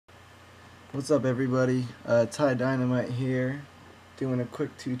What's up, everybody? TyeDynamite here, doing a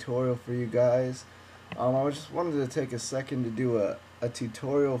quick tutorial for you guys. I just wanted to take a second to do a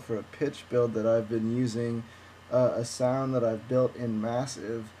tutorial for a pitch build that I've been using, a sound that I've built in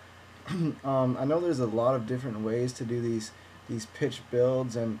Massive. I know there's a lot of different ways to do these pitch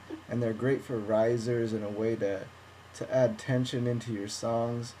builds, and they're great for risers and a way to add tension into your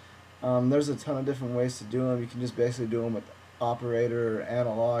songs. There's a ton of different ways to do them. You can just basically do them with operator or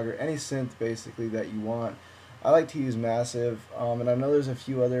analog or any synth basically that you want. I like to use Massive, and I know there's a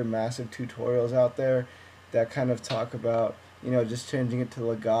few other Massive tutorials out there that kind of talk about, you know, just changing it to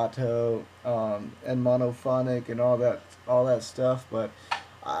legato and monophonic and all that stuff. But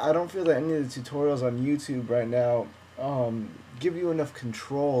I don't feel that any of the tutorials on YouTube right now give you enough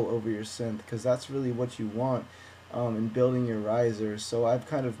control over your synth, because that's really what you want in building your risers. So I've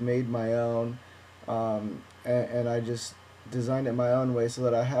kind of made my own, and I just designed it my own way so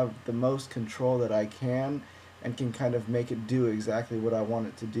that I have the most control that I can and can kind of make it do exactly what I want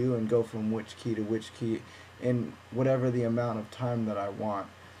it to do and go from which key to which key in whatever the amount of time that I want.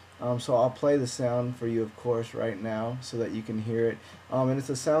 So I'll play the sound for you, of course, right now so that you can hear it. And it's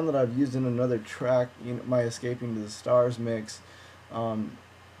a sound that I've used in another track, you know, my Escaping to the Stars mix. And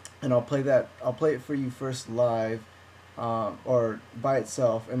I'll play it for you first live, or by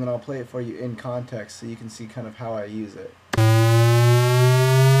itself, and then I'll play it for you in context so you can see kind of how I use it.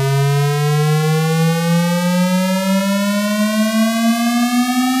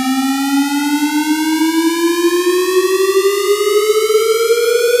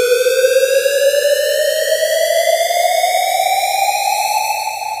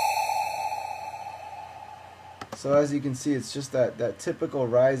 So as you can see, it's just that typical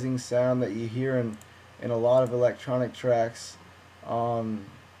rising sound that you hear in a lot of electronic tracks.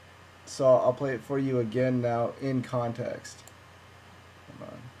 So I'll play it for you again now in context. Hold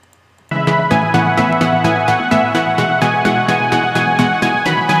on.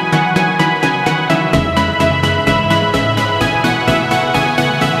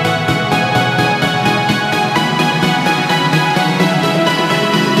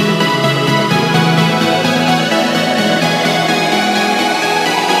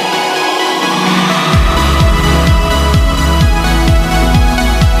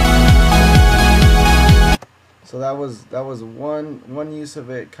 So that was one use of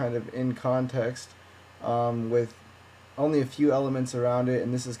it, kind of in context, with only a few elements around it,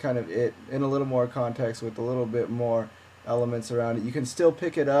 and this is kind of it in a little more context with a little bit more elements around it. You can still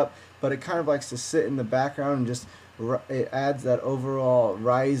pick it up, but it kind of likes to sit in the background and just it adds that overall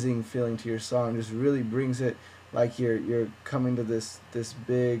rising feeling to your song. Just really brings it like you're coming to this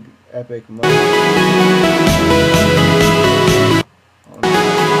big epic moment.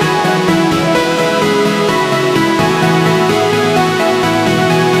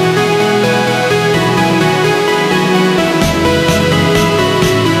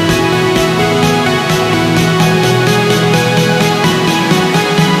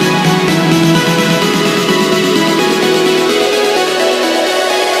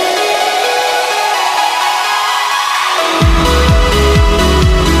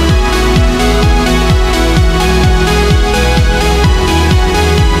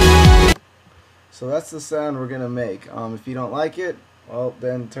 So that's the sound we're going to make. If you don't like it, well,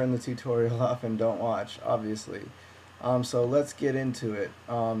 then turn the tutorial off and don't watch, obviously. So let's get into it.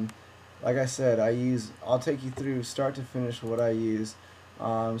 Like I said, I'll take you through start to finish what I use.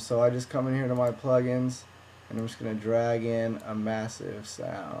 So I just come in here to my plugins, and I'm just going to drag in a Massive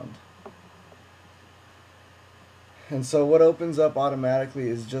sound. And so what opens up automatically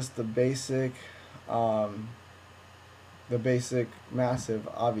is just the basic Massive,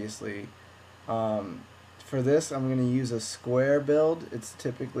 obviously. For this, I'm going to use a square build. It's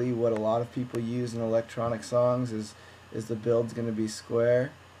typically what a lot of people use in electronic songs, is the build's going to be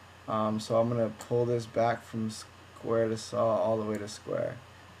square. So I'm going to pull this back from square to saw all the way to square.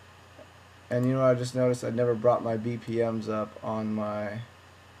 And you know, I just noticed I never brought my BPMs up on my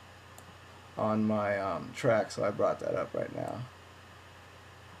track, so I brought that up right now.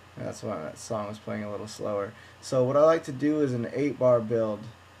 And that's why that song was playing a little slower. So what I like to do is an 8-bar build.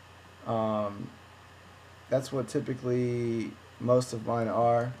 That's what typically most of mine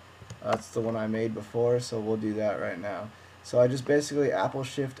are. That's the one I made before, so we'll do that right now. So I just basically Apple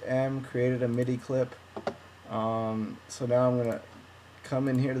Shift M created a MIDI clip. So now I'm gonna come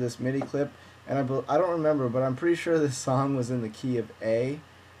in here to this MIDI clip, and I don't remember, but I'm pretty sure this song was in the key of A.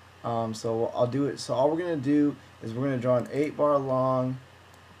 So I'll do it. So all we're gonna do is we're gonna draw an 8-bar long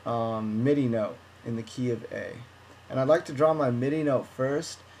MIDI note in the key of A. And I'd like to draw my MIDI note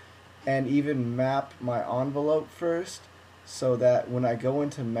first, and even map my envelope first, so that when I go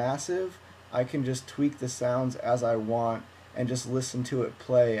into Massive, I can just tweak the sounds as I want and just listen to it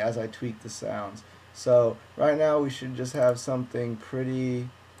play as I tweak the sounds. So right now we should just have something pretty,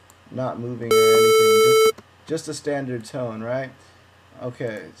 not moving or anything, just a standard tone, right?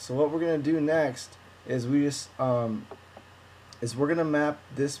 Okay, so what we're gonna do next is we're gonna map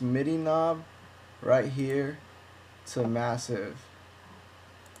this MIDI knob right here to massive.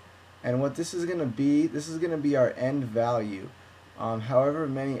 And what this is gonna be our end value. However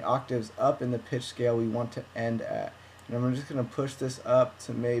many octaves up in the pitch scale we want to end at. And I'm just gonna push this up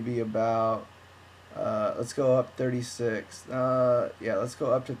to maybe about let's go up 36. Yeah, let's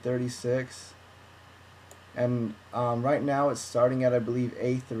go up to 36. And right now it's starting at, I believe,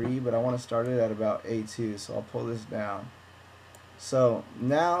 A3, but I want to start it at about A2, so I'll pull this down. So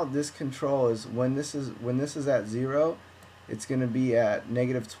now this control is when this is at 0, it's going to be at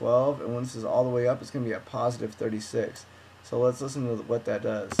 -12, and when this is all the way up, it's going to be at +36. So let's listen to what that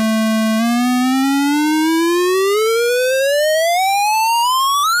does.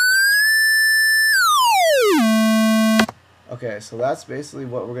 Okay, so that's basically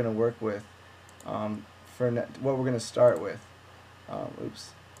what we're going to work with. What we're going to start with.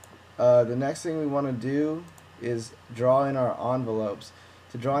 The next thing we want to do is draw in our envelopes.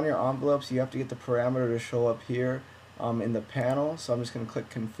 To draw in your envelopes, you have to get the parameter to show up here in the panel. So I'm just going to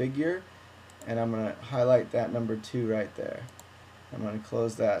click Configure, and I'm going to highlight that number 2 right there. I'm going to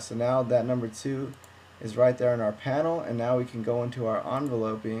close that. So now that number 2 is right there in our panel, and now we can go into our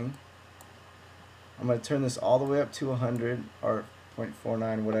enveloping. I'm going to turn this all the way up to 100 or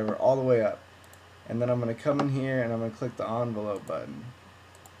 0.49, whatever, all the way up. And then I'm going to come in here and I'm going to click the envelope button.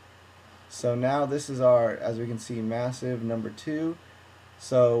 So now this is our, as we can see, massive number 2.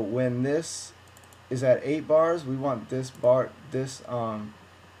 So when this is at 8 bars, we want this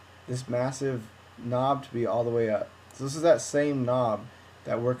massive knob to be all the way up. So this is that same knob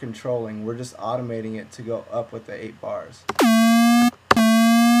that we're controlling. We're just automating it to go up with the 8 bars.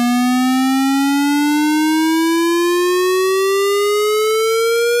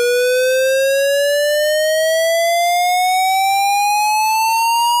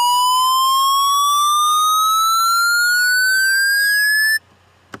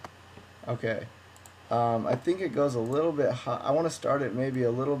 Okay, I think it goes a little bit high. I want to start it maybe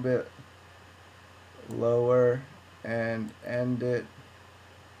a little bit lower and end it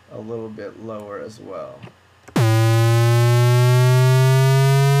a little bit lower as well.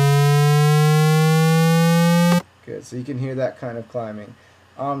 Good, so you can hear that kind of climbing.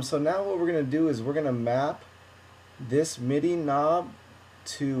 So now what we're going to do is we're going to map this MIDI knob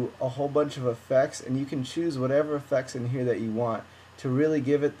to a whole bunch of effects, and you can choose whatever effects in here that you want to really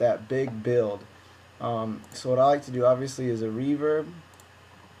give it that big build. So what I like to do obviously is a reverb,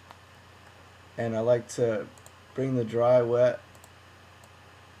 and I like to bring the dry wet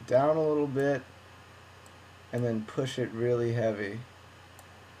down a little bit and then push it really heavy.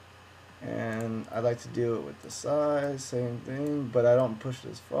 And I like to do it with the size, same thing, but I don't push it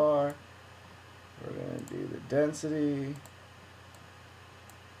as far. We're going to do the density.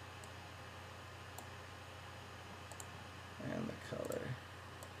 And the color.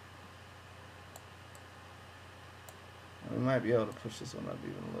 And we might be able to push this one up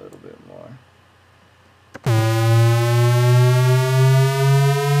even a little bit more.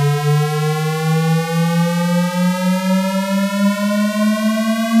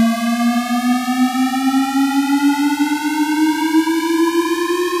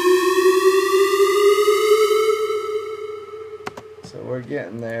 So we're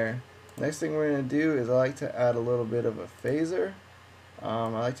getting there. Next thing we're going to do is I like to add a little bit of a phaser. I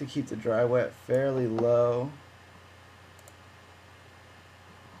like to keep the dry wet fairly low.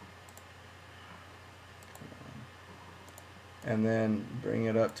 And then bring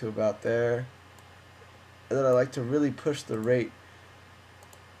it up to about there. And then I like to really push the rate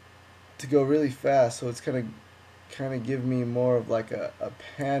to go really fast, so it's kind of give me more of like a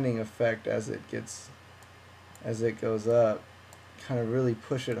panning effect as it goes up. Kind of really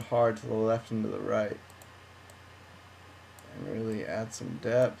push it hard to the left and to the right, and really add some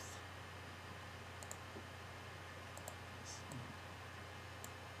depth.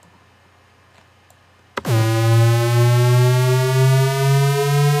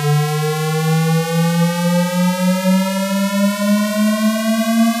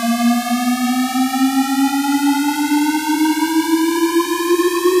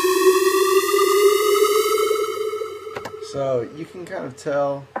 So you can kind of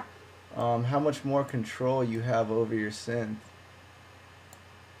tell how much more control you have over your synth,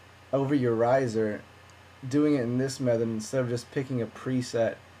 over your riser, doing it in this method instead of just picking a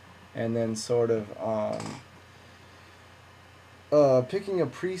preset and then sort of picking a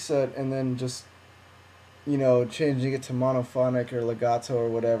preset and then just, you know, changing it to monophonic or legato or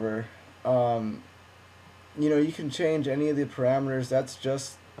whatever. You know, you can change any of the parameters.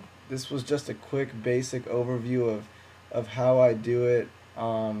 This was just a quick basic overview of how I do it.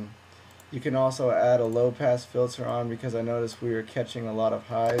 You can also add a low pass filter on because I noticed we were catching a lot of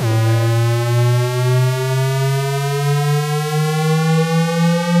highs in there.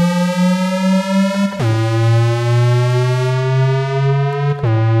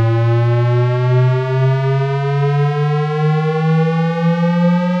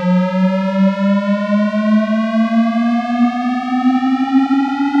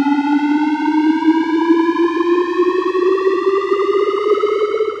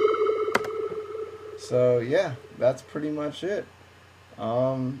 So yeah, that's pretty much it.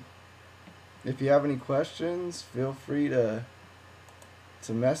 If you have any questions, feel free to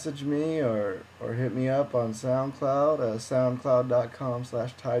message me or hit me up on SoundCloud,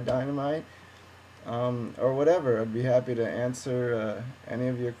 soundcloud.com/TyeDynamite, or whatever. I'd be happy to answer any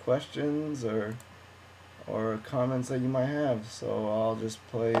of your questions or comments that you might have. So I'll just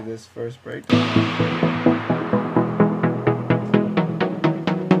play this first breakdown.